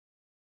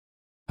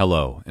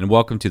Hello, and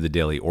welcome to the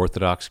daily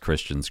Orthodox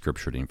Christian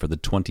scripture reading for the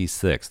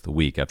 26th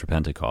week after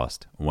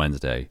Pentecost,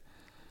 Wednesday.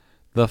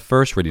 The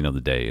first reading of the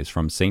day is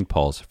from St.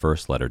 Paul's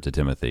first letter to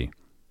Timothy,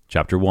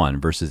 chapter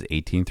 1, verses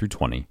 18 through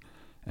 20,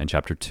 and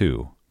chapter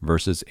 2,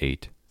 verses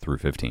 8 through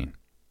 15.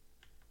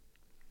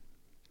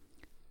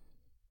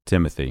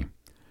 Timothy,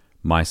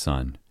 my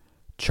son,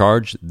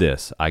 charge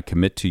this I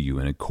commit to you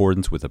in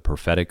accordance with the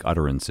prophetic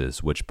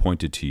utterances which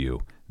pointed to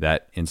you,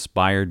 that,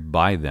 inspired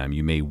by them,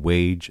 you may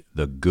wage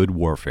the good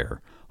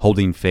warfare,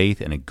 holding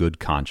faith and a good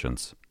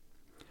conscience.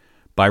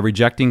 By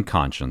rejecting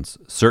conscience,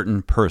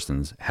 certain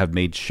persons have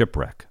made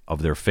shipwreck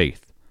of their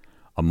faith,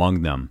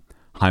 among them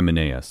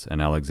Hymenaeus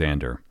and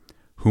Alexander,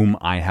 whom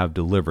I have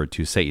delivered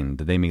to Satan,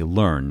 that they may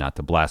learn not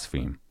to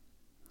blaspheme.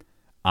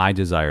 I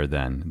desire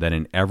then that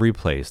in every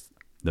place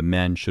the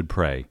men should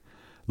pray,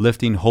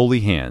 lifting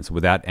holy hands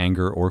without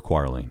anger or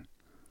quarreling.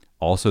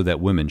 Also that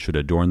women should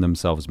adorn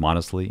themselves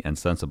modestly and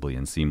sensibly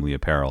in seemly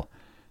apparel,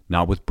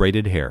 not with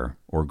braided hair,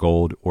 or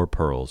gold, or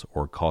pearls,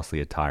 or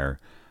costly attire,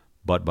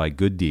 but by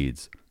good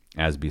deeds,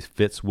 as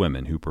befits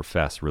women who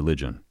profess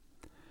religion.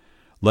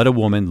 Let a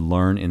woman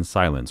learn in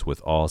silence with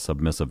all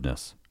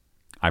submissiveness.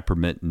 I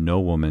permit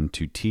no woman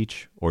to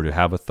teach or to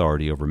have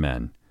authority over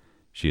men.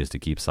 She is to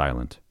keep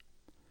silent.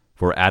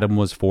 For Adam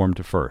was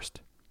formed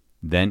first,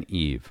 then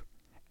Eve,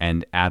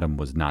 and Adam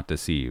was not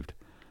deceived,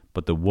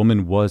 but the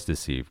woman was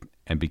deceived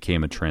and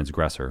became a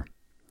transgressor.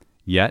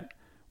 Yet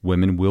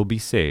women will be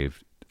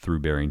saved through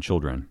bearing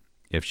children,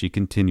 if she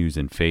continues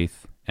in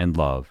faith and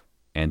love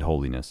and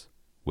holiness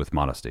with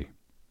modesty.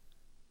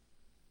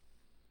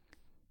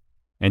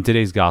 And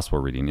today's gospel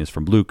reading is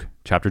from Luke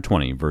chapter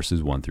 20,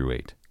 verses 1 through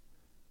 8.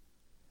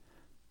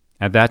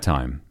 At that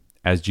time,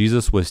 as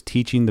Jesus was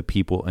teaching the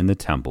people in the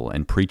temple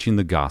and preaching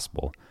the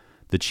gospel,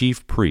 the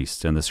chief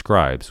priests and the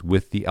scribes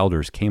with the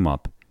elders came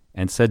up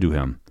and said to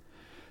him,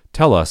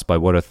 "Tell us by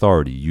what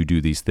authority you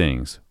do these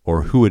things,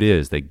 or who it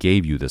is that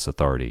gave you this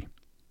authority."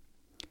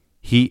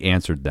 He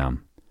answered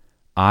them,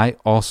 "I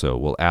also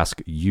will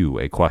ask you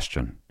a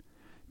question.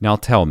 Now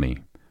tell me,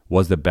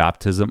 was the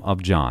baptism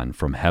of John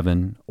from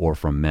heaven or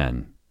from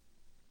men?"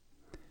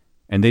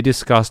 And they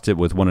discussed it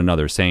with one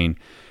another, saying,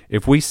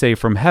 "If we say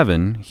from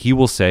heaven, he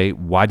will say,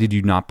 'Why did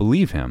you not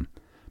believe him?'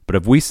 But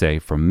if we say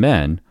from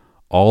men,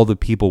 all the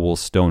people will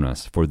stone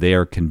us, for they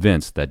are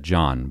convinced that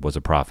John was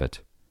a prophet."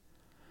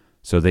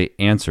 So they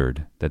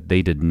answered that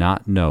they did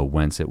not know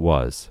whence it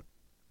was.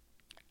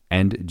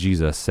 And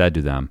Jesus said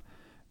to them,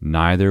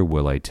 "Neither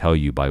will I tell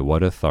you by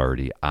what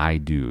authority I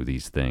do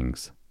these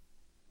things."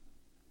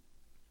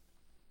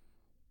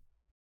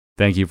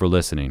 Thank you for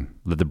listening.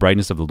 Let the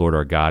brightness of the Lord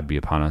our God be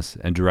upon us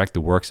and direct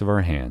the works of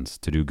our hands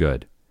to do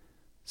good.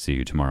 See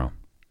you tomorrow.